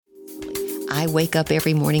I wake up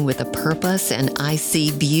every morning with a purpose and I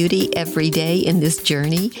see beauty every day in this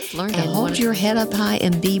journey. Learn to hold your head up high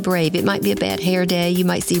and be brave. It might be a bad hair day. You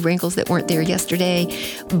might see wrinkles that weren't there yesterday,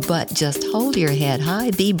 but just hold your head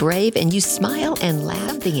high, be brave, and you smile and laugh.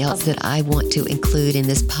 Something else that I want to include in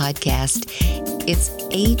this podcast, it's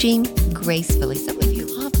aging gracefully. Some of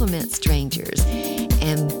you compliment strangers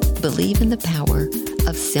and believe in the power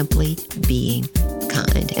of simply being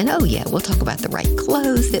kind. And oh yeah, we'll talk about the right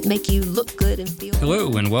clothes that make you look good and feel.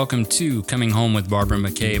 Hello and welcome to Coming Home with Barbara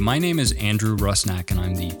McKay. My name is Andrew Rusnak and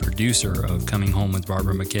I'm the producer of Coming Home with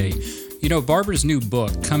Barbara McKay. You know, Barbara's new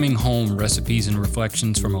book, Coming Home, Recipes and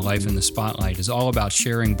Reflections from a Life in the Spotlight, is all about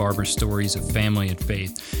sharing Barbara's stories of family and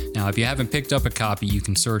faith. Now, if you haven't picked up a copy, you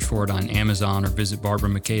can search for it on Amazon or visit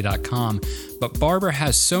barbaramckay.com. But Barbara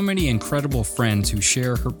has so many incredible friends who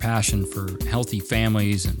share her passion for healthy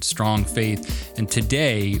families and strong faith. And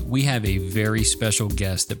today, we have a very special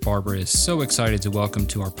guest that Barbara is so excited to welcome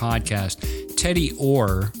to our podcast. Teddy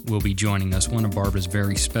Orr will be joining us, one of Barbara's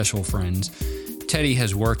very special friends. Teddy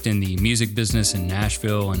has worked in the music business in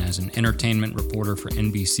Nashville and as an entertainment reporter for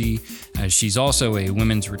NBC. She's also a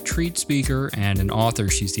women's retreat speaker and an author.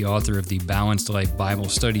 She's the author of the Balanced Life Bible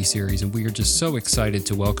Study Series, and we are just so excited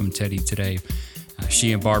to welcome Teddy today.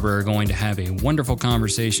 She and Barbara are going to have a wonderful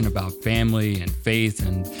conversation about family and faith,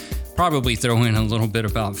 and probably throw in a little bit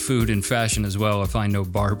about food and fashion as well if I know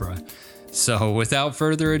Barbara. So without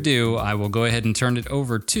further ado, I will go ahead and turn it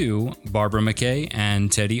over to Barbara McKay and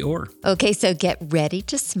Teddy Orr. Okay, so get ready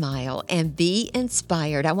to smile and be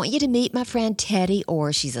inspired. I want you to meet my friend Teddy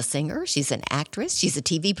Orr. She's a singer, she's an actress, she's a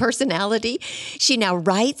TV personality. She now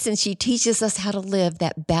writes and she teaches us how to live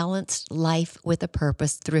that balanced life with a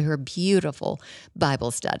purpose through her beautiful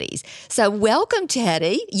Bible studies. So welcome,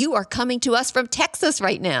 Teddy. You are coming to us from Texas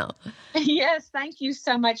right now. Yes, thank you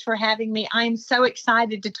so much for having me. I'm so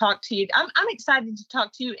excited to talk to you. I'm excited to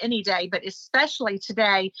talk to you any day, but especially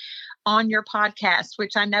today on your podcast,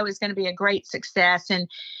 which I know is going to be a great success. And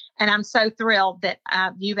I'm so thrilled that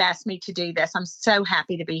you've asked me to do this. I'm so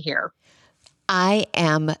happy to be here. I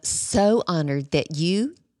am so honored that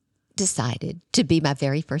you decided to be my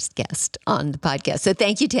very first guest on the podcast. So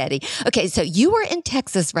thank you, Teddy. Okay, so you are in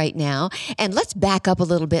Texas right now, and let's back up a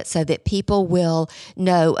little bit so that people will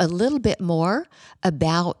know a little bit more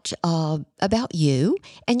about you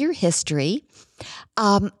and your history.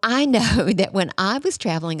 I know that when I was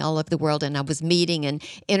traveling all over the world and I was meeting and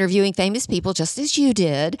interviewing famous people, just as you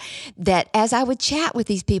did, that as I would chat with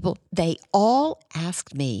these people, they all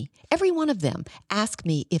asked me, every one of them asked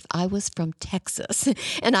me if I was from Texas.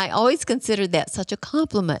 And I always considered that such a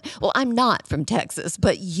compliment. Well, I'm not from Texas,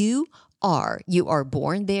 but you are. You are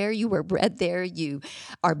born there. You were bred there. You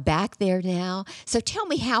are back there now. So tell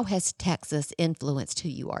me, how has Texas influenced who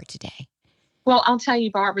you are today? Well, I'll tell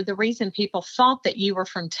you, Barbara, the reason people thought that you were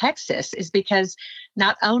from Texas is because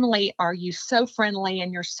not only are you so friendly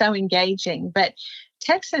and you're so engaging, but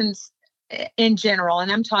Texans in general,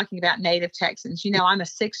 and I'm talking about native Texans, you know, I'm a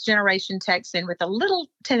sixth generation Texan with a little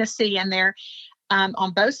Tennessee in there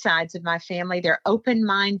on both sides of my family. They're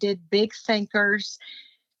open-minded, big thinkers.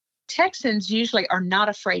 Texans usually are not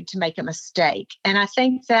afraid to make a mistake. And I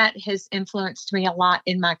think that has influenced me a lot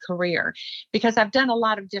in my career because I've done a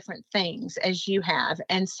lot of different things as you have.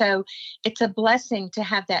 And so it's a blessing to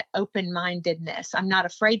have that open-mindedness. I'm not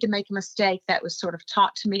afraid to make a mistake. That was sort of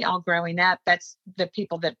taught to me all growing up. That's the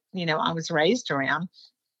people that, you know, I was raised around,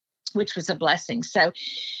 which was a blessing. So,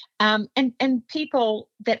 and people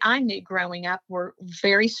that I knew growing up were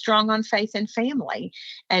very strong on faith and family,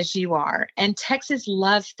 as you are. And Texas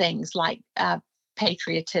loves things like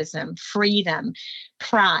patriotism, freedom,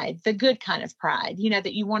 pride, the good kind of pride, you know,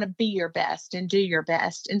 that you want to be your best and do your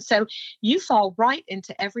best. And so you fall right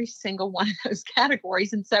into every single one of those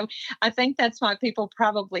categories. And so I think that's why people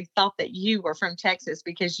probably thought that you were from Texas,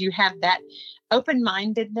 because you have that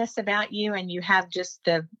open-mindedness about you, and you have just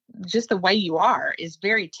the way you are is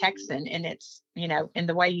very Texan, and it's, you know, in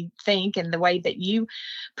the way you think and the way that you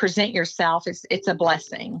present yourself, it's a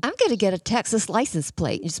blessing. I'm going to get a Texas license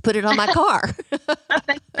plate and just put it on my car. I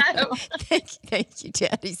think so. Thank you,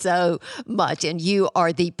 Teddy, so much. And you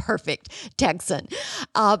are the perfect Texan.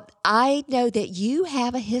 I know that you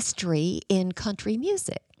have a history in country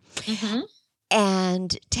music. Mm-hmm.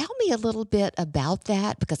 And tell me a little bit about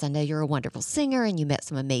that, because I know you're a wonderful singer and you met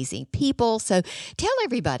some amazing people. So tell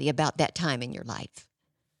everybody about that time in your life.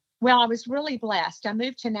 Well, I was really blessed. I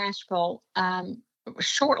moved to Nashville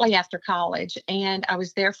shortly after college, and I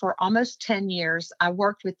was there for almost 10 years. I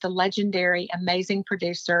worked with the legendary, amazing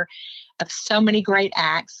producer of so many great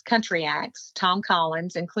acts, country acts, Tom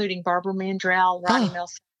Collins, including Barbara Mandrell, Ronnie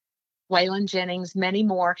Milsap, Waylon Jennings, many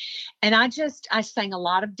more. And I sang a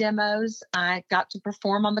lot of demos. I got to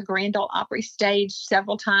perform on the Grand Ole Opry stage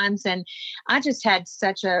several times. And I just had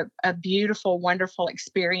such a beautiful, wonderful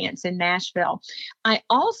experience in Nashville. I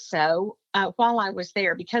also, while I was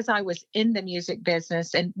there, because I was in the music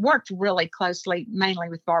business and worked really closely, mainly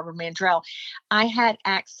with Barbara Mandrell, I had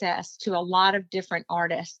access to a lot of different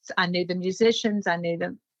artists. I knew the musicians, I knew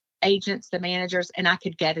the agents, the managers, and I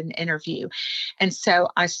could get an interview. And so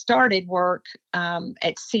I started work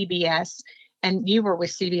at CBS, and you were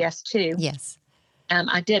with CBS too. Yes.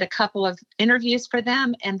 I did a couple of interviews for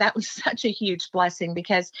them, and that was such a huge blessing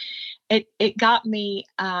because it got me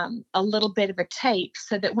a little bit of a tape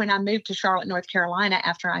so that when I moved to Charlotte, North Carolina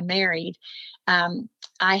after I married,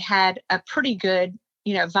 I had a pretty good,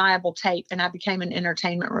 viable tape, and I became an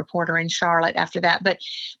entertainment reporter in Charlotte after that. But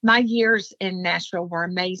my years in Nashville were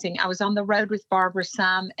amazing. I was on the road with Barbara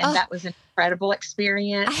some, and that was an incredible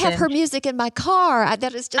experience. I have her music in my car.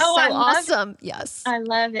 That is just so awesome. Yes. I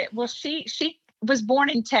love it. Well, she was born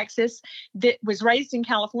in Texas, that was raised in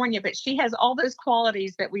California, but she has all those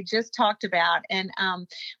qualities that we just talked about, and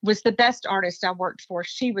was the best artist I worked for.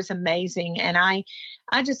 She was amazing. And I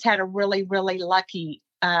just had a really, really lucky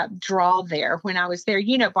draw there when I was there.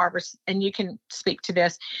 Barbara, and you can speak to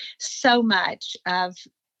this, so much of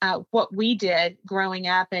what we did growing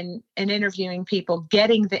up and interviewing people,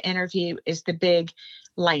 getting the interview is the big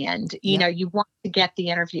land. You want to get the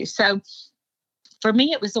interview. So for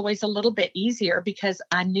me, it was always a little bit easier because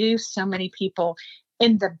I knew so many people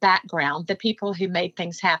in the background, the people who made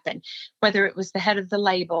things happen, whether it was the head of the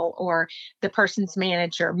label or the person's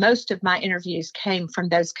manager. Most of my interviews came from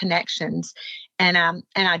those connections, and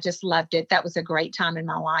I just loved it. That was a great time in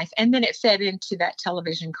my life. And then it fed into that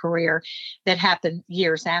television career that happened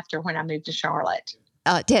years after when I moved to Charlotte.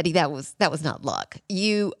 Teddy, that was not luck.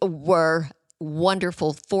 You were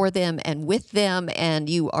wonderful for them and with them, and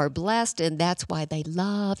you are blessed, and that's why they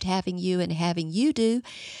loved having you and having you do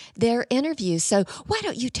their interviews. So why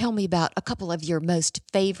don't you tell me about a couple of your most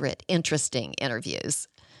favorite interesting interviews?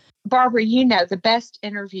 Barbara, the best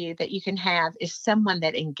interview that you can have is someone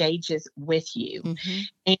that engages with you. Mm-hmm.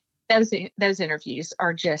 And those interviews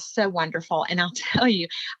are just so wonderful. And I'll tell you,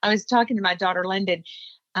 I was talking to my daughter Lyndon,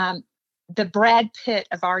 the Brad Pitt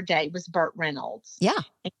of our day was Burt Reynolds. Yeah.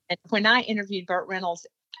 And when I interviewed Burt Reynolds,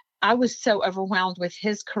 I was so overwhelmed with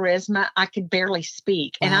his charisma, I could barely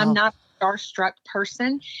speak. Wow. And I'm not a starstruck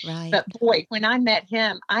person. Right. But boy, when I met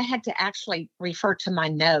him, I had to actually refer to my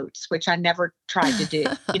notes, which I never tried to do.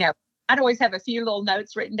 I'd always have a few little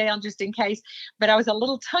notes written down just in case. But I was a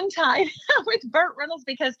little tongue-tied with Burt Reynolds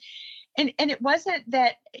because and it wasn't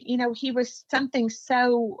that, he was something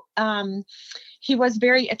so, he was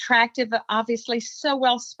very attractive, obviously so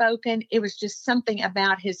well-spoken. It was just something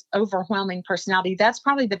about his overwhelming personality. That's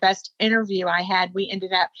probably the best interview I had. We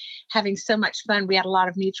ended up having so much fun. We had a lot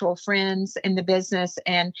of mutual friends in the business,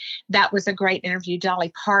 and that was a great interview.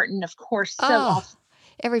 Dolly Parton, of course.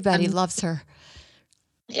 Everybody loves her.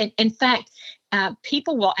 In fact,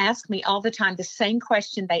 people will ask me all the time the same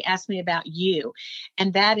question they ask me about you.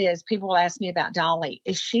 And that is, people will ask me about Dolly.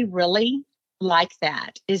 Is she really like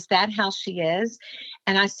that? Is that how she is?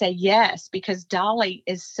 And I say yes, because Dolly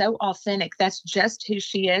is so authentic. That's just who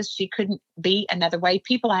she is. She couldn't be another way.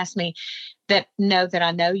 People ask me that know that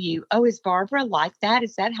I know you. Oh, is Barbara like that?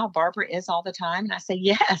 Is that how Barbara is all the time? And I say,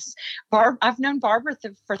 yes. I've known Barbara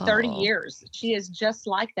for 30 years. She is just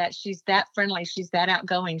like that. She's that friendly. She's that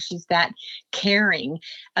outgoing. She's that caring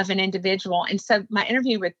of an individual. And so my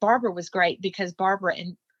interview with Barbara was great because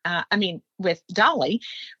with Dolly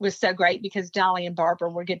was so great because Dolly and Barbara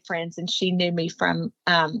were good friends, and she knew me from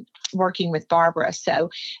working with Barbara. So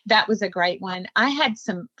that was a great one. I had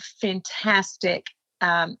some fantastic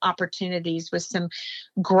opportunities with some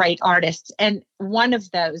great artists. And one of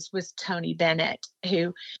those was Tony Bennett,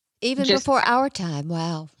 who even before our time.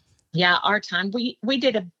 Wow. Yeah, our time. We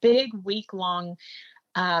did a big week-long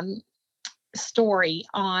story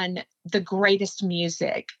on the greatest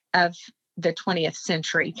music of the 20th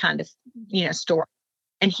century kind of, story.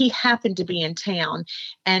 And he happened to be in town,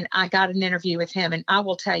 and I got an interview with him. And I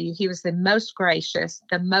will tell you, he was the most gracious,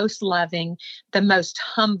 the most loving, the most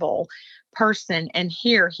humble person. And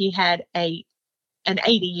here he had an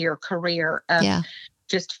 80-year career of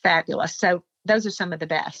just fabulous. So those are some of the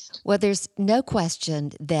best. Well, there's no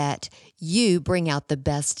question that you bring out the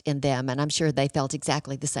best in them, and I'm sure they felt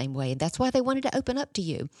exactly the same way, and that's why they wanted to open up to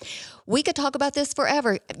you. We could talk about this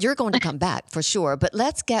forever. You're going to come back for sure, but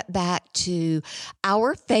let's get back to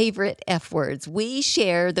our favorite F words. We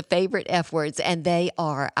share the favorite F words, and they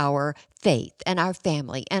are our faith and our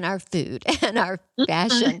family and our food and our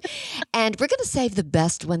fashion. And we're going to save the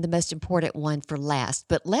best one, the most important one for last.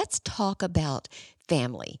 But let's talk about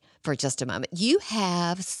family for just a moment. You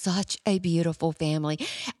have such a beautiful family.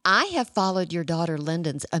 I have followed your daughter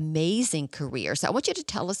Lyndon's amazing career. So I want you to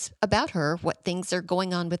tell us about her, what things are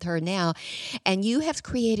going on with her now. And you have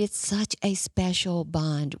created such a special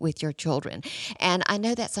bond with your children. And I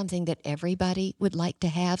know that's something that everybody would like to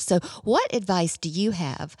have. So what advice do you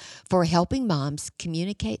have for helping moms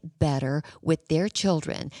communicate better with their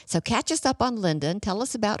children? So catch us up on Lyndon, tell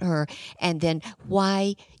us about her, and then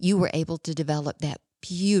why you were able to develop that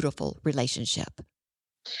beautiful relationship.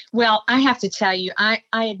 Well, I have to tell you, I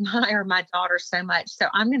admire my daughter so much. So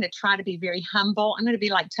I'm going to try to be very humble. I'm going to be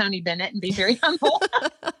like Tony Bennett and be very humble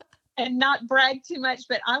and not brag too much.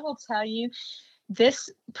 But I will tell you, this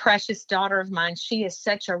precious daughter of mine, she is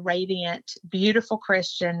such a radiant, beautiful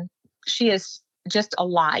Christian. She is just a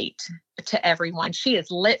light to everyone. She is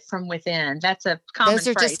lit from within. That's a common Those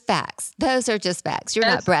are phrase. just facts. Those are just facts. You're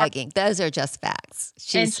not bragging. Those are just facts.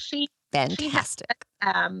 She's fantastic.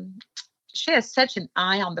 She has such an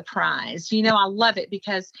eye on the prize. I love it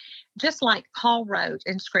because just like Paul wrote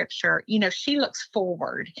in scripture, she looks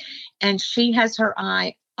forward and she has her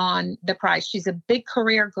eye on the prize. She's a big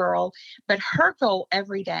career girl, but her goal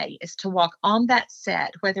every day is to walk on that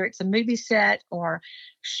set, whether it's a movie set or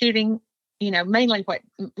shooting. Mainly what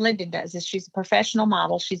Lyndon does is she's a professional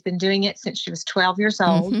model. She's been doing it since she was 12 years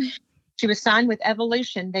old. Mm-hmm. She was signed with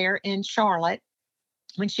Evolution there in Charlotte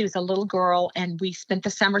when she was a little girl, and we spent the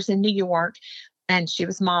summers in New York, and she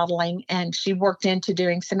was modeling, and she worked into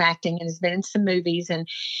doing some acting and has been in some movies.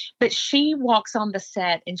 But she walks on the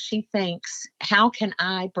set and she thinks, how can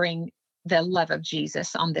I bring the love of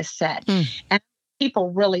Jesus on this set? And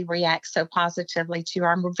people really react so positively to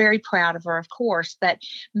her. And we're very proud of her, of course, but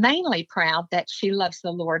mainly proud that she loves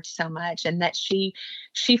the Lord so much and that she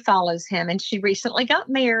follows him. And she recently got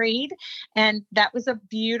married, and that was a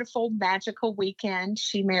beautiful, magical weekend.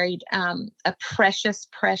 She married a precious,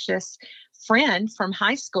 precious friend from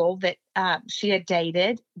high school that she had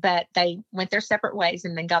dated, but they went their separate ways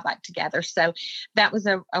and then got back together. So that was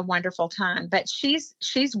a wonderful time. But she's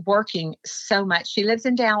working so much. She lives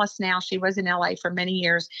in Dallas now. She was in LA for many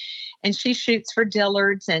years, and she shoots for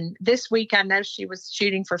Dillard's. And this week I know she was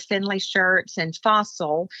shooting for Finley Shirts and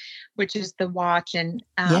Fossil, which is the watch and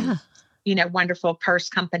wonderful purse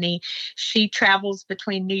company. She travels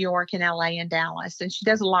between New York and LA and Dallas, and she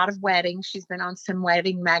does a lot of weddings. She's been on some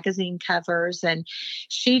wedding magazine covers, and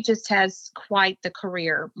she just has quite the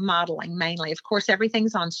career modeling mainly. Of course,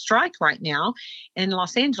 everything's on strike right now in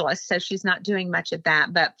Los Angeles, so she's not doing much of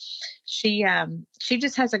that, but she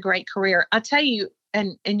just has a great career. I'll tell you,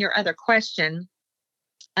 and in your other question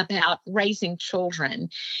about raising children,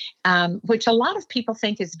 which a lot of people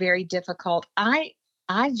think is very difficult.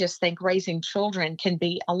 I just think raising children can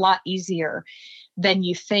be a lot easier than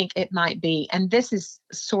you think it might be. And this is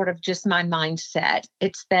sort of just my mindset.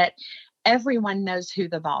 It's that everyone knows who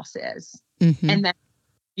the boss is, and that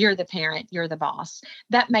you're the parent, you're the boss.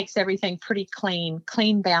 That makes everything pretty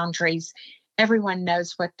clean boundaries. Everyone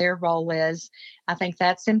knows what their role is. I think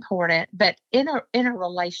that's important. But in a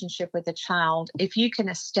relationship with a child, if you can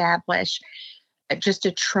establish just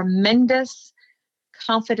a tremendous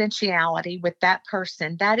confidentiality with that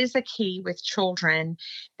person, that is a key with children,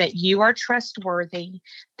 that you are trustworthy,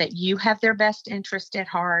 that you have their best interest at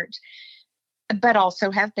heart, but also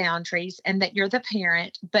have boundaries, and that you're the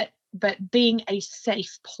parent, but being a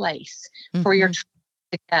safe place for your child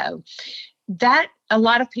to go. That a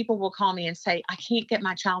lot of people will call me and say, I can't get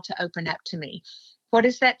my child to open up to me. What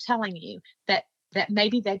is that telling you? That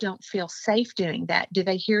maybe they don't feel safe doing that. Do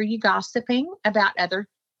they hear you gossiping about other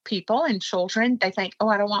people and children? They think, oh,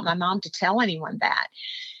 I don't want my mom to tell anyone that.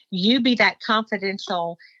 You be that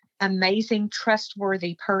confidential, amazing,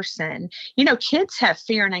 trustworthy person. Kids have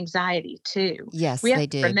fear and anxiety too. Yes, they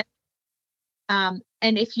do.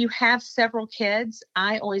 And if you have several kids,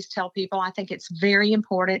 I always tell people, I think it's very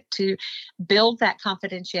important to build that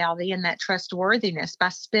confidentiality and that trustworthiness by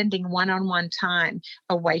spending one-on-one time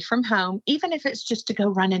away from home, even if it's just to go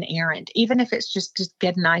run an errand, even if it's just to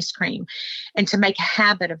get an ice cream, and to make a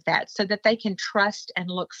habit of that so that they can trust and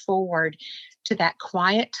look forward to that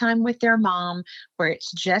quiet time with their mom where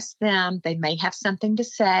it's just them. They may have something to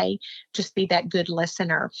say, just be that good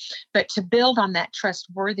listener. But to build on that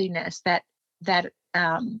trustworthiness, that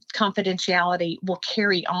confidentiality will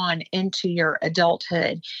carry on into your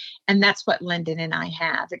adulthood. And that's what Lyndon and I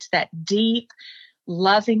have. It's that deep,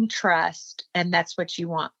 loving trust. And that's what you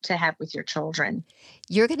want to have with your children.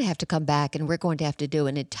 You're going to have to come back, and we're going to have to do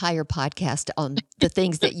an entire podcast on the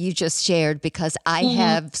things that you just shared, because I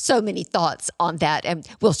have so many thoughts on that, and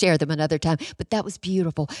we'll share them another time. But that was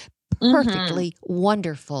beautiful. Perfectly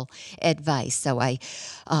wonderful advice. So I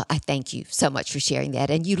thank you so much for sharing that.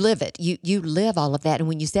 And you live it. You live all of that. And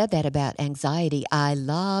when you said that about anxiety, I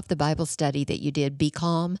love the Bible study that you did, Be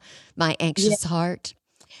Calm, My Anxious Heart.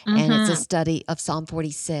 And it's a study of Psalm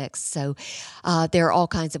 46. So there are all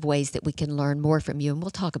kinds of ways that we can learn more from you. And we'll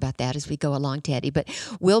talk about that as we go along, Teddy. But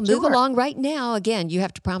we'll move along right now. Again, you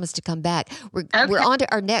have to promise to come back. We're on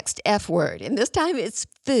to our next F word. And this time it's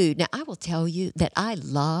food. Now, I will tell you that I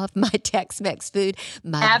love my Tex-Mex food.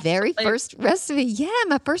 My very first recipe,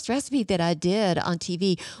 my first recipe that I did on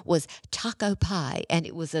TV was taco pie. And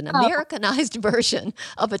it was an Americanized version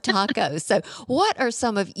of a taco. So what are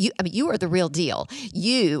some of you, I mean, you are the real deal.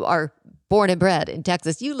 You are born and bred in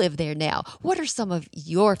Texas. You live there now. What are some of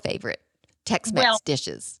your favorite Tex-Mex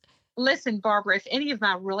dishes? Listen, Barbara, if any of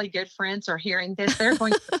my really good friends are hearing this, they're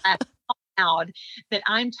going to laugh loud that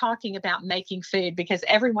I'm talking about making food, because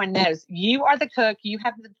everyone knows you are the cook. You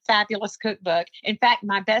have the fabulous cookbook. In fact,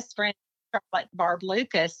 my best friend, Barb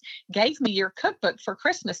Lucas, gave me your cookbook for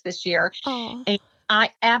Christmas this year. And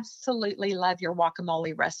I absolutely love your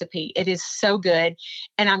guacamole recipe. It is so good.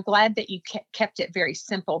 And I'm glad that you kept it very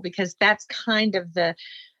simple, because that's kind of the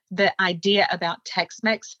idea about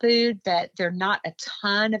Tex-Mex food, that there are not a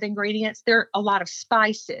ton of ingredients. There are a lot of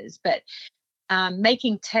spices, but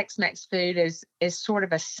making Tex-Mex food is sort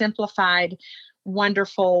of a simplified,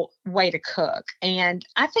 wonderful way to cook. And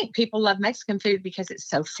I think people love Mexican food because it's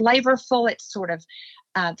so flavorful. It's sort of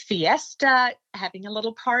fiesta, having a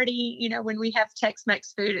little party, when we have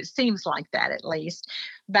Tex-Mex food. It seems like that, at least.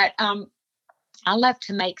 But I love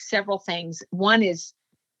to make several things. One is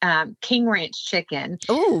King Ranch chicken.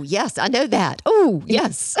 Oh, yes, I know that. Oh,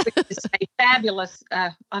 yes. It's a fabulous,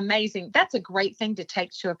 amazing. That's a great thing to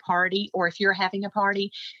take to a party, or if you're having a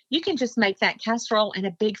party, you can just make that casserole and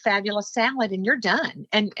a big fabulous salad and you're done,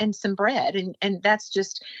 and some bread. And that's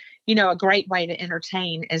just, a great way to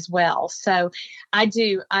entertain as well. So I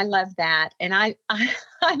love that. And I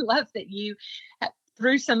love that you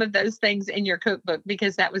threw some of those things in your cookbook,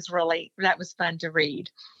 because that was fun to read.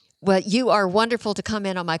 Well, you are wonderful to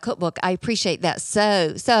comment on my cookbook. I appreciate that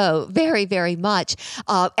so very, very much.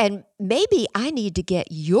 And maybe I need to get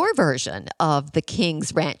your version of the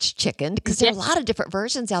King's Ranch chicken, because there are a lot of different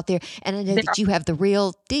versions out there. And I know that you have the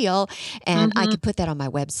real deal, and I could put that on my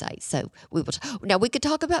website. So we will. Now we could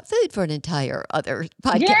talk about food for an entire other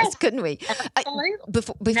podcast, couldn't we? Absolutely.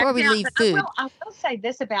 Before we leave food, I will say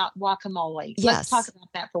this about guacamole. Let's talk about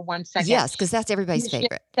that for 1 second. Yes, because that's everybody's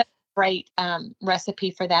favorite. Great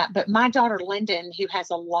recipe for that. But my daughter Lyndon, who has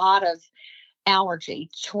a lot of allergy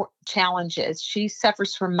challenges, she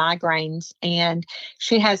suffers from migraines, and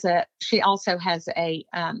she also has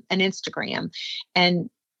an Instagram, and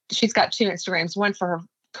she's got 2 Instagrams, one for her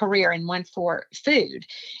career and one for food.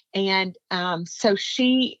 And so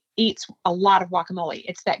she eats a lot of guacamole.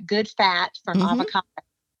 It's that good fat from avocado,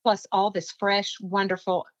 plus all this fresh,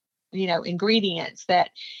 wonderful ingredients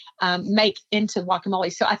that make into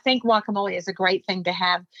guacamole. So I think guacamole is a great thing to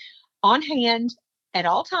have on hand at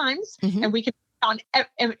all times. And we can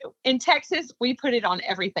in Texas, we put it on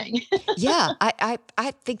everything. Yeah, I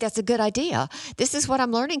think that's a good idea. This is what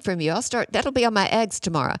I'm learning from you. That'll be on my eggs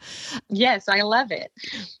tomorrow. Yes, I love it.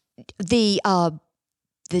 The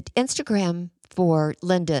Instagram for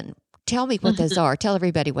Lyndon, tell me what those are. Tell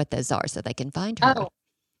everybody what those are so they can find her. Oh,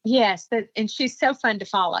 yes, and she's so fun to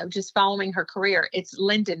follow, just following her career. It's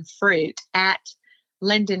Lyndon Fruit, at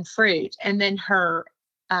Lyndon Fruit. And then her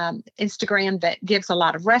Instagram that gives a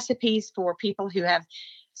lot of recipes for people who have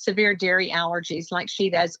severe dairy allergies like she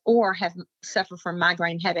does, or suffer from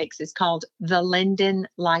migraine headaches, is called The Lyndon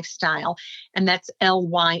Lifestyle. And that's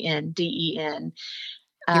Lynden.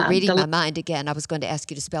 You're reading my mind again. I was going to ask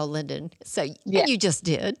you to spell Lyndon. So and you just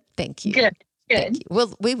did. Thank you. Good. Thank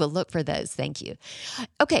you. We will look for those. Thank you.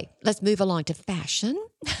 Okay, let's move along to fashion.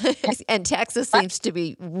 And Texas seems to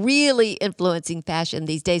be really influencing fashion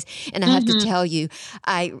these days. And I have to tell you,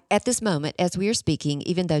 at this moment, as we are speaking,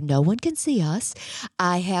 even though no one can see us,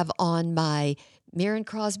 I have on my Mirren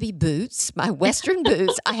Crosby boots, my Western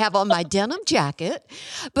boots. I have on my denim jacket,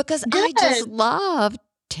 because I just love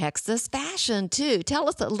Texas fashion too. Tell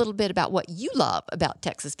us a little bit about what you love about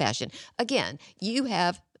Texas fashion. Again, you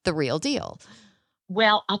have the real deal.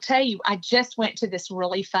 Well, I'll tell you, I just went to this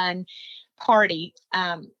really fun party,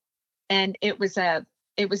 and it was at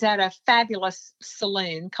a fabulous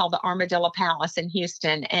saloon called the Armadillo Palace in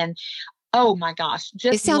Houston. And Oh my gosh, It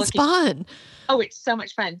just sounds looking. fun. Oh, it's so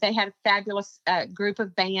much fun. They had a fabulous group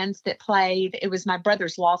of bands that played. It was my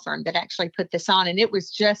brother's law firm that actually put this on, and it was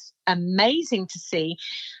just amazing to see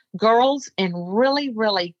girls in really,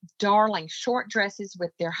 really darling short dresses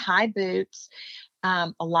with their high boots,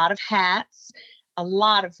 a lot of hats, a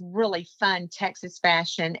lot of really fun Texas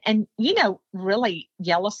fashion. And, really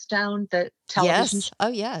Yellowstone, the television Yes. Oh,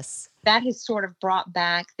 yes. that has sort of brought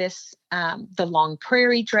back this, the long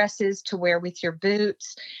prairie dresses to wear with your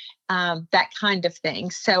boots, that kind of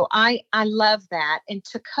thing. So I love that. And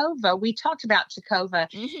Tacova, we talked about Tacova.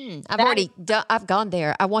 That is, I've gone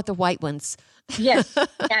there. I want the white ones. yes,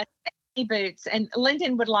 yes, boots. And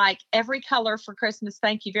Lyndon would like every color for Christmas.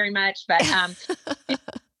 Thank you very much. But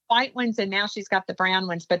white ones, and now she's got the brown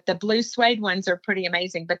ones, but the blue suede ones are pretty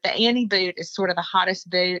amazing. But the Annie boot is sort of the hottest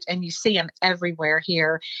boot, and you see them everywhere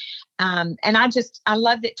here. And I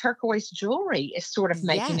love that turquoise jewelry is sort of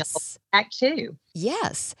making a Yes. back too.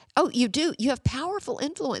 Yes. Oh, you do. You have powerful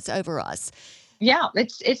influence over us. Yeah,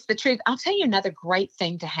 it's the truth. I'll tell you another great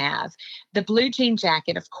thing to have. The blue jean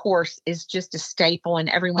jacket, of course, is just a staple, and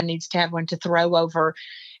everyone needs to have one to throw over,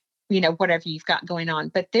 whatever you've got going on.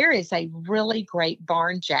 But there is a really great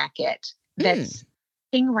barn jacket Mm. that's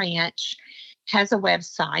King Ranch, has a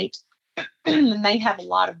website, and they have a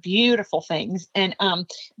lot of beautiful things. And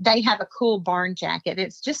they have a cool barn jacket.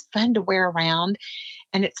 It's just fun to wear around,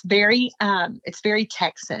 and it's very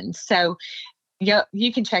Texan. So yeah,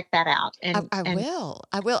 you can check that out. I And will.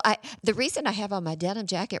 I will. The reason I have on my denim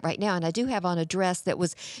jacket right now, and I do have on a dress that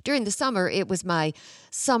was during the summer, it was my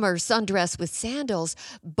summer sundress with sandals,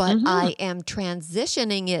 but mhm, I am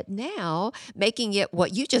transitioning it now, making it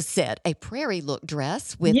what you just said, a prairie look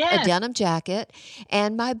dress with a yes, denim jacket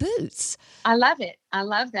and my boots. I love it. I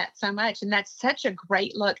love that so much. And that's such a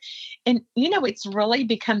great look. And, it's really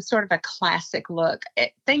become sort of a classic look.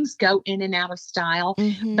 Things go in and out of style,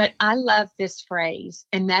 Hmm. but I love this phrase,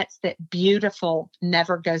 and that's that beautiful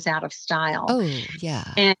never goes out of style. Oh,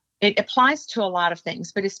 yeah. And it applies to a lot of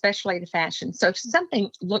things, but especially to fashion. So if something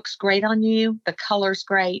looks great on you, the color's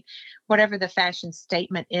great, whatever the fashion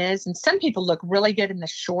statement is. And some people look really good in the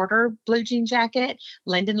shorter blue jean jacket.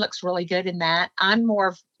 Lyndon looks really good in that. I'm more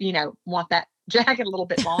of, want that jacket a little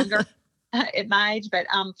bit longer at my age. But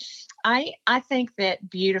I think that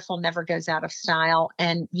beautiful never goes out of style.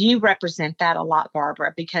 And you represent that a lot,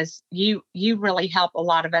 Barbara, because you really help a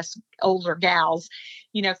lot of us older gals,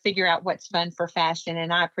 figure out what's fun for fashion.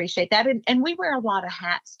 And I appreciate that. And we wear a lot of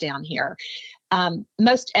hats down here.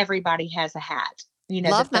 Most everybody has a hat,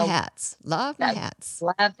 Love that my they'll hats. Love my hats.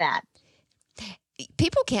 love that.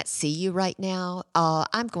 People can't see you right now.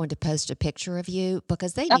 I'm going to post a picture of you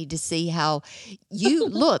because they Oh, need to see how you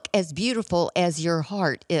look as beautiful as your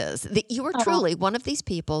heart is. That you are oh, truly one of these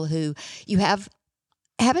people who you have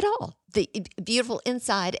it all. The beautiful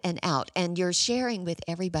inside and out, and you're sharing with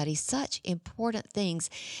everybody such important things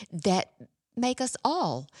that make us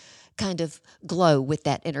all kind of glow with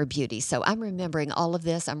that inner beauty. So I'm remembering all of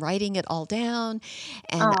this. I'm writing it all down,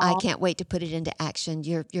 and I oh. can't wait to put it into action.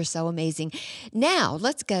 You're so amazing. Now,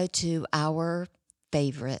 let's go to our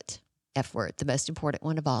favorite F word, the most important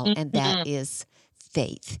one of all, and that Mhm. is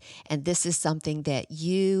faith. And this is something that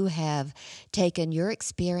you have taken your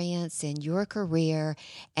experience and your career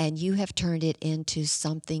and you have turned it into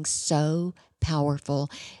something so powerful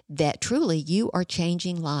that truly you are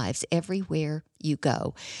changing lives everywhere you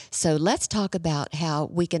go. So let's talk about how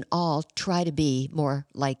we can all try to be more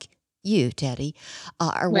like you, Teddy.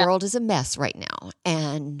 Our Well, world is a mess right now.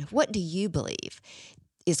 And what do you believe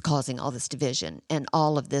is causing all this division and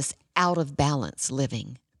all of this out of balance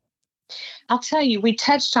living? I'll tell you, we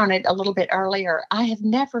touched on it a little bit earlier. I have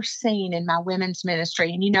never seen in my women's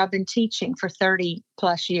ministry, and I've been teaching for 30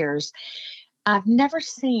 plus years. I've never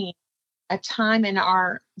seen a time in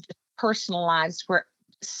our personal lives where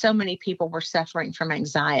so many people were suffering from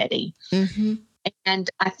anxiety. Mm-hmm. And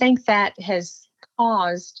I think that has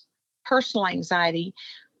caused personal anxiety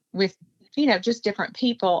with, just different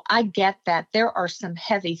people. I get that there are some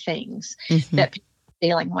heavy things Mm-hmm. that people are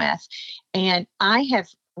dealing with. And I have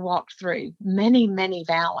walked through many, many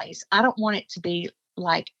valleys. I don't want it to be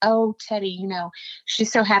like, oh, Teddy,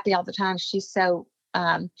 she's so happy all the time. She's so,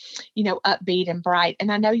 upbeat and bright.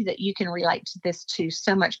 And I know that you can relate to this too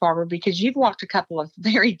so much, Barbara, because you've walked a couple of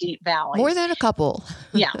very deep More valleys. than a couple.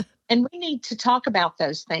 Yeah. And we need to talk about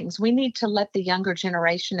those things. We need to let the younger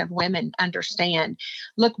generation of women understand.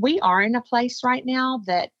 Look, we are in a place right now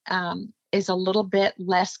that is a little bit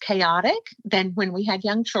less chaotic than when we had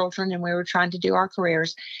young children and we were trying to do our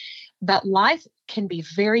careers. But life can be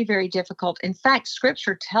very, very difficult. In fact,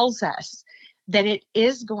 scripture tells us that it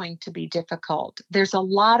is going to be difficult. There's a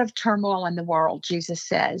lot of turmoil in the world, Jesus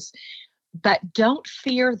says, but don't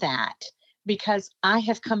fear that, because I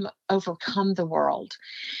have overcome the world.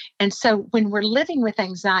 And so when we're living with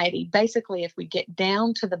anxiety, basically, if we get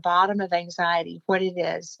down to the bottom of anxiety, what it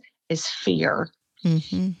is fear.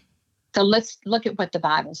 Mm-hmm. So let's look at what the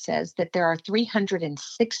Bible says, that there are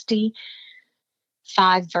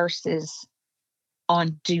 365 verses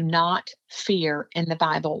on do not fear in the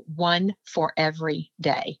Bible, one for every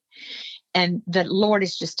day. And the Lord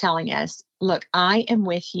is just telling us, look, I am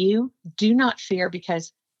with you. Do not fear,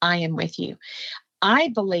 because I am with you. I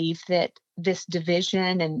believe that this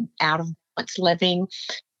division and out of balance living,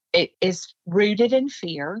 it is rooted in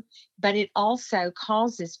fear, but it also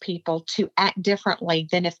causes people to act differently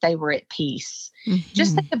than if they were at peace. Mm-hmm.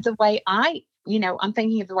 Just think of the way I'm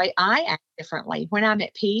thinking of the way I act differently. When I'm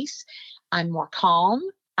at peace, I'm more calm.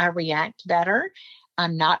 I react better.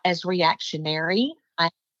 I'm not as reactionary. I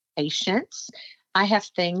have patience. I have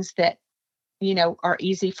things that, are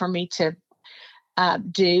easy for me to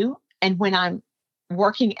do. And when I'm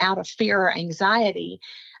working out of fear or anxiety,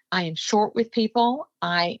 I am short with people.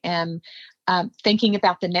 I am thinking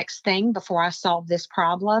about the next thing before I solve this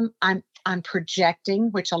problem. I'm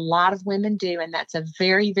projecting, which a lot of women do, and that's a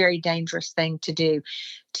very, very dangerous thing to do,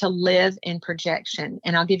 to live in projection.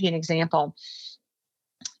 And I'll give you an example.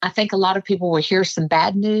 I think a lot of people will hear some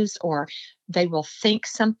bad news, or they will think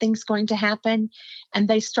something's going to happen, and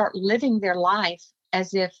they start living their life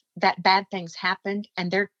as if that bad thing's happened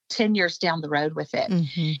and they're 10 years down the road with it.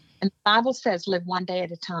 Mm-hmm. And the Bible says live one day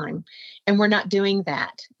at a time. And we're not doing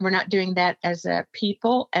that. We're not doing that as a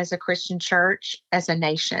people, as a Christian church, as a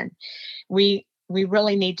nation. We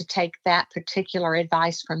really need to take that particular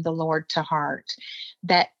advice from the Lord to heart,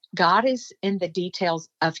 that God is in the details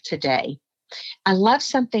of today. I love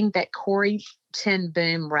something that Corrie ten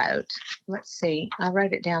Boom wrote. Let's see. I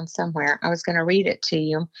wrote it down somewhere. I was going to read it to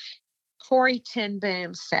you. Corrie ten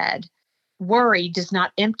Boom said, "Worry does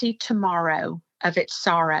not empty tomorrow of its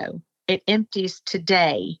sorrow. It empties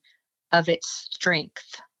today of its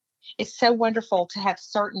strength." It's so wonderful to have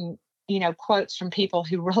certain, quotes from people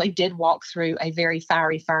who really did walk through a very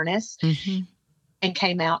fiery furnace Mm-hmm. and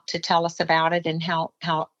came out to tell us about it, and how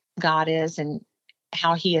God is and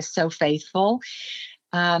how he is so faithful.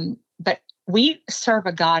 But we serve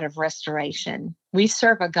a God of restoration. We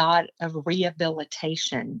serve a God of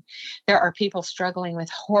rehabilitation. There are people struggling with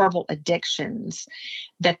horrible addictions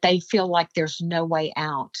that they feel like there's no way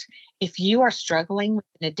out. If you are struggling with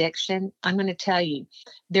an addiction, I'm going to tell you,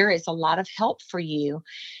 there is a lot of help for you.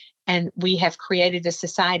 And we have created a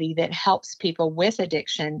society that helps people with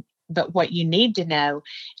addiction. But what you need to know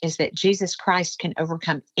is that Jesus Christ can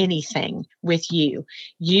overcome anything with you.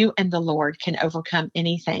 You and the Lord can overcome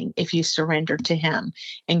anything if you surrender to him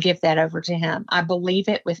and give that over to him. I believe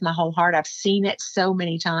it with my whole heart. I've seen it so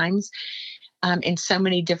many times in so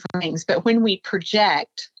many different things. But when we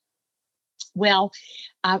project, well,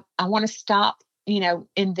 I want to stop,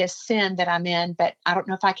 in this sin that I'm in, but I don't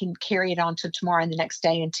know if I can carry it on to tomorrow and the next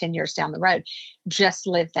day and 10 years down the road. Just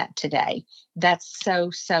live that today. That's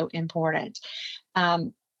so, so important.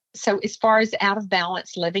 So as far as out of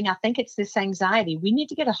balance living, I think it's this anxiety. We need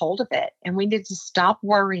to get a hold of it, and we need to stop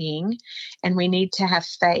worrying, and we need to have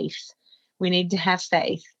faith. We need to have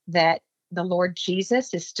faith that the Lord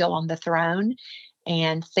Jesus is still on the throne,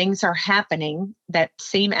 and things are happening that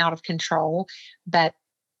seem out of control, but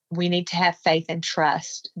we need to have faith and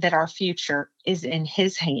trust that our future is in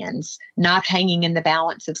his hands, not hanging in the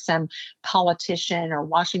balance of some politician or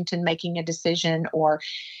Washington making a decision, or,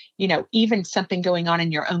 even something going on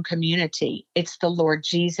in your own community. It's the Lord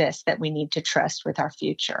Jesus that we need to trust with our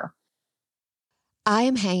future. I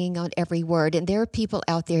am hanging on every word, and there are people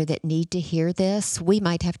out there that need to hear this. We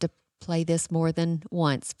might have to play this more than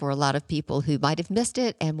once for a lot of people who might have missed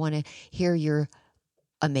it and want to hear your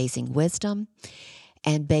amazing wisdom,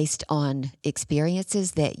 and based on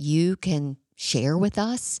experiences that you can share with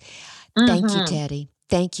us. Thank you, Teddy.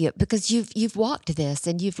 Thank you, because you've walked this,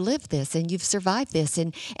 and you've lived this, and you've survived this,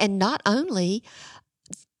 and not only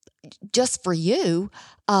just for you,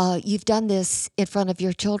 you've done this in front of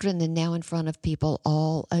your children, and now in front of people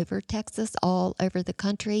all over Texas, all over the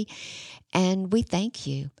country, and we thank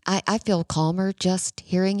you. I feel calmer just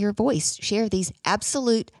hearing your voice share these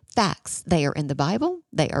absolute facts. They are in the Bible.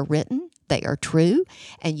 They are written. They are true,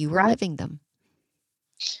 and you are living them.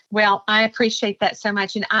 Well, I appreciate that so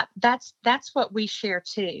much. And that's what we share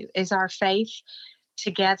too, is our faith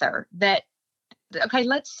together. That, okay,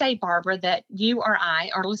 let's say, Barbara, that you or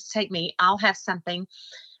I, or let's take me, I'll have something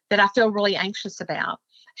that I feel really anxious about.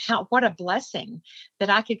 What a blessing that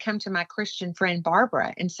I could come to my Christian friend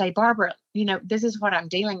Barbara and say, Barbara, this is what I'm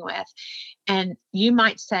dealing with. And you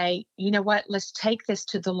might say, you know what, let's take this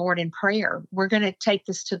to the Lord in prayer. We're going to take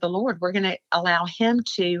this to the Lord. We're going to allow him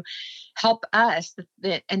to help us.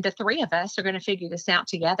 And the three of us are going to figure this out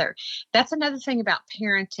together. That's another thing about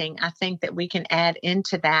parenting. I think that we can add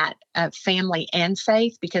into that family and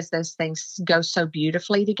faith, because those things go so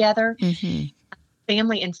beautifully together. Mm-hmm.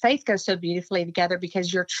 Family and faith go so beautifully together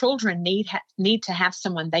because your children need to have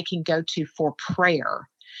someone they can go to for prayer.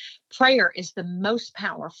 Prayer is the most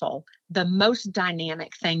powerful, the most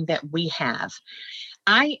dynamic thing that we have.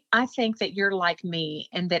 I think that you're like me,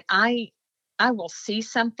 and that I will see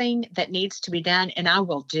something that needs to be done and I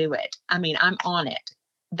will do it. I mean, I'm on it.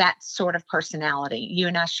 That sort of personality. You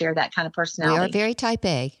and I share that kind of personality. We are very type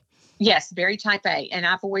A. Yes, very type A. And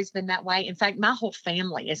I've always been that way. In fact, my whole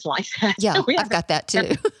family is like that. Yeah, I've got that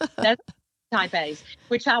too. That's type A's,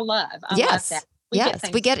 which I love. I love that.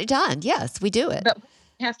 We get it done. Yes, we do it. But what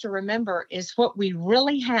we have to remember is what we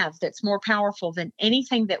really have that's more powerful than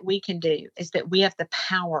anything that we can do is that we have the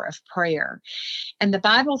power of prayer. And the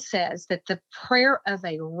Bible says that the prayer of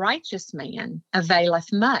a righteous man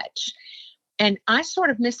availeth much. And I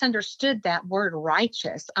sort of misunderstood that word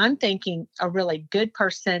righteous. I'm thinking a really good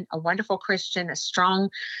person, a wonderful Christian, a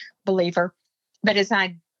strong believer. But as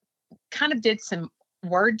I kind of did some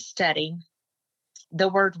word study, the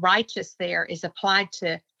word righteous there is applied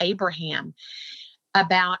to Abraham,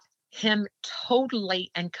 about him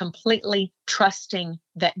totally and completely trusting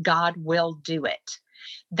that God will do it.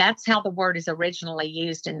 That's how the word is originally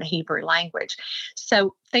used in the Hebrew language.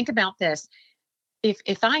 So think about this.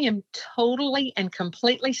 If I am totally and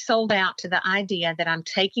completely sold out to the idea that I'm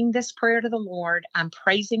taking this prayer to the Lord, I'm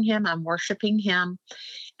praising him, I'm worshiping him,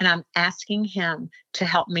 and I'm asking him to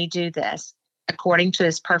help me do this according to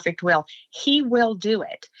his perfect will, he will do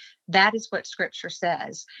it. That is what Scripture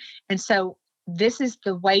says. And so this is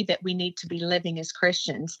the way that we need to be living as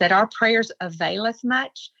Christians, that our prayers availeth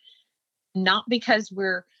much, not because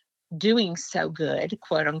we're doing so good,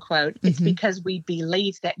 quote unquote. It's because we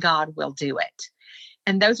believe that God will do it.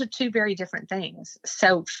 And those are two very different things.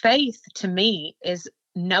 So faith to me is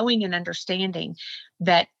knowing and understanding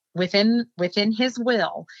that within his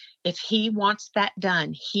will, if he wants that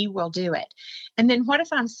done, he will do it. And then what if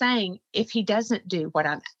I'm saying, if he doesn't do what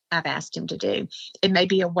I've asked him to do, it may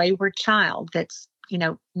be a wayward child that's,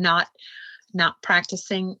 not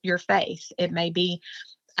practicing your faith. It may be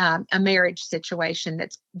a marriage situation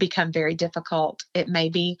that's become very difficult. It may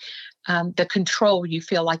be the control you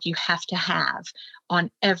feel like you have to have on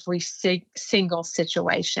every single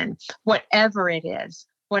situation. Whatever it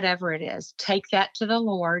is, take that to the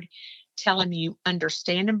Lord. Tell him you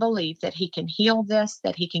understand and believe that he can heal this,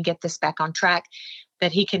 that he can get this back on track,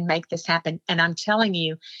 that he can make this happen. And I'm telling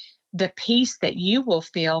you, the peace that you will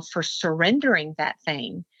feel for surrendering that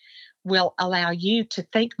thing will allow you to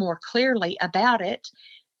think more clearly about it,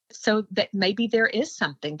 so that maybe there is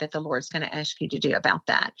something that the Lord's going to ask you to do about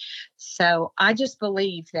that. So I just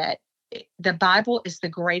believe that the Bible is the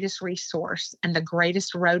greatest resource and the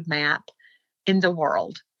greatest roadmap in the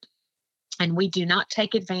world. And we do not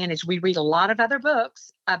take advantage. We read a lot of other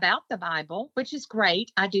books about the Bible, which is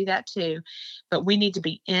great. I do that too. But we need to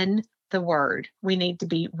be in the Word. We need to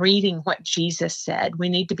be reading what Jesus said. We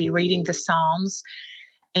need to be reading the Psalms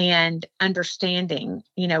and understanding,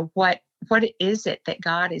 what is it that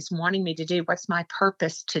God is wanting me to do? What's my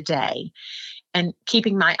purpose today? And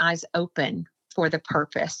keeping my eyes open for the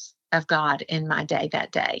purpose of God in my day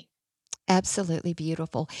that day. Absolutely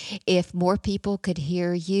beautiful. If more people could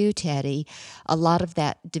hear you, Teddy, a lot of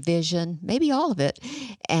that division, maybe all of it,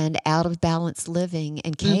 and out of balance living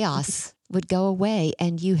and chaos would go away.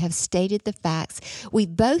 And you have stated the facts.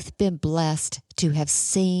 We've both been blessed to have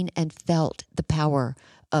seen and felt the power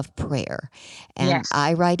of prayer. And Yes.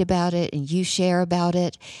 I write about it and you share about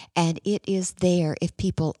it. And it is there if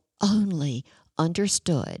people only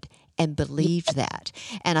understood and believed that.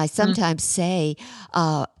 And I sometimes say,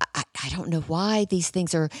 I don't know why these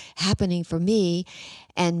things are happening for me.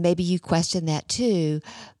 And maybe you question that too.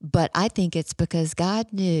 But I think it's because God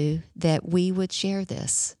knew that we would share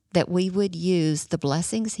this, that we would use the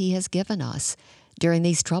blessings he has given us during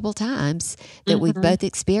these troubled times that we've both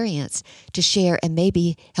experienced to share and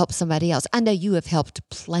maybe help somebody else. I know you have helped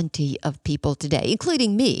plenty of people today,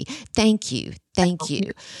 including me. Thank you. Thank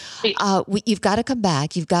you. You've got to come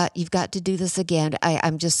back. You've got to do this again.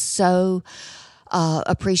 I'm just so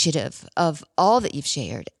appreciative of all that you've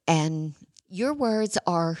shared. And your words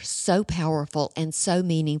are so powerful and so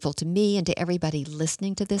meaningful to me and to everybody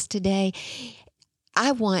listening to this today.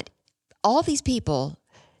 I want all these people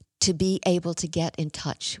to be able to get in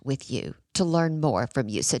touch with you, to learn more from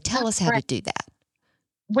you. So tell us how to do that.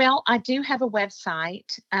 Well, I do have a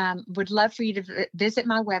website. Would love for you to visit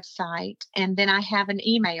my website. And then I have an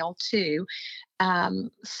email too.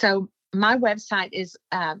 So my website is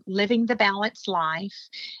Living the Balanced Life,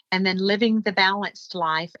 and then Living the Balanced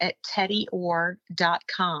Life at teddyorr.com.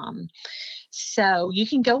 So you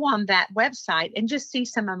can go on that website and just see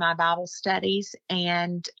some of my Bible studies.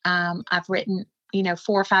 And I've written, 4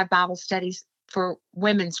 or 5 Bible studies for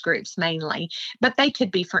women's groups mainly, but they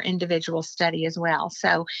could be for individual study as well.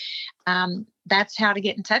 So that's how to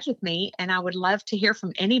get in touch with me. And I would love to hear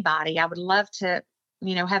from anybody. I would love to,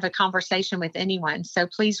 have a conversation with anyone. So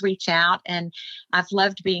please reach out. And I've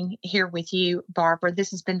loved being here with you, Barbara. This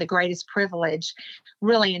has been the greatest privilege,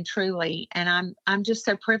 really and truly. And I'm just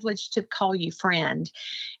so privileged to call you friend,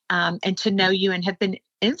 and to know you and have been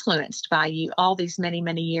influenced by you all these many,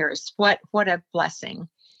 many years. What a blessing.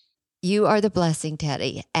 You are the blessing,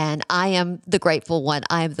 Teddy, and I am the grateful one.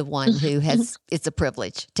 I am the one who it's a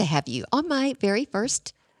privilege to have you on my very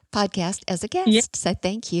first podcast as a guest. Yeah. So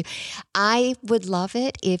thank you. I would love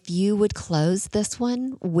it if you would close this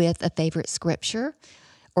one with a favorite scripture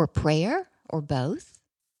or prayer or both.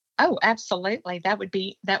 Oh, absolutely. That would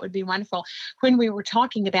be wonderful. When we were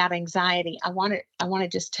talking about anxiety, I want to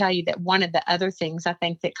just tell you that one of the other things I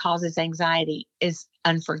think that causes anxiety is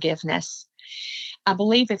unforgiveness. I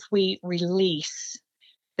believe if we release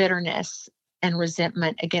bitterness and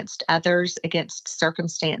resentment against others, against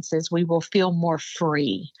circumstances, we will feel more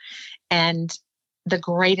free. And the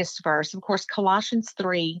greatest verse, of course, Colossians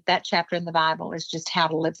 3, that chapter in the Bible is just how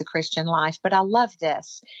to live the Christian life. But I love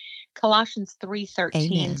this. Colossians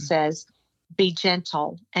 3:13 says, "Be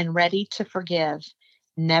gentle and ready to forgive.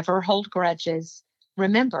 Never hold grudges.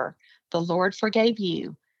 Remember, the Lord forgave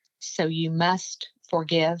you, so you must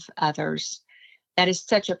forgive others." That is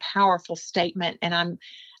such a powerful statement. And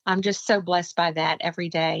I'm just so blessed by that every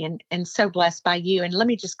day, and so blessed by you. And let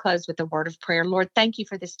me just close with a word of prayer. Lord, thank you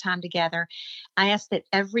for this time together. I ask that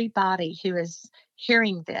everybody who is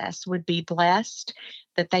hearing this would be blessed,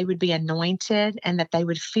 that they would be anointed, and that they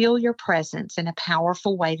would feel your presence in a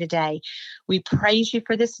powerful way today. We praise you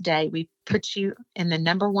for this day. We put you in the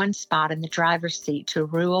number one spot in the driver's seat to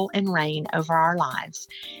rule and reign over our lives.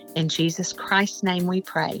 In Jesus Christ's name we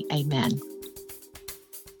pray. Amen.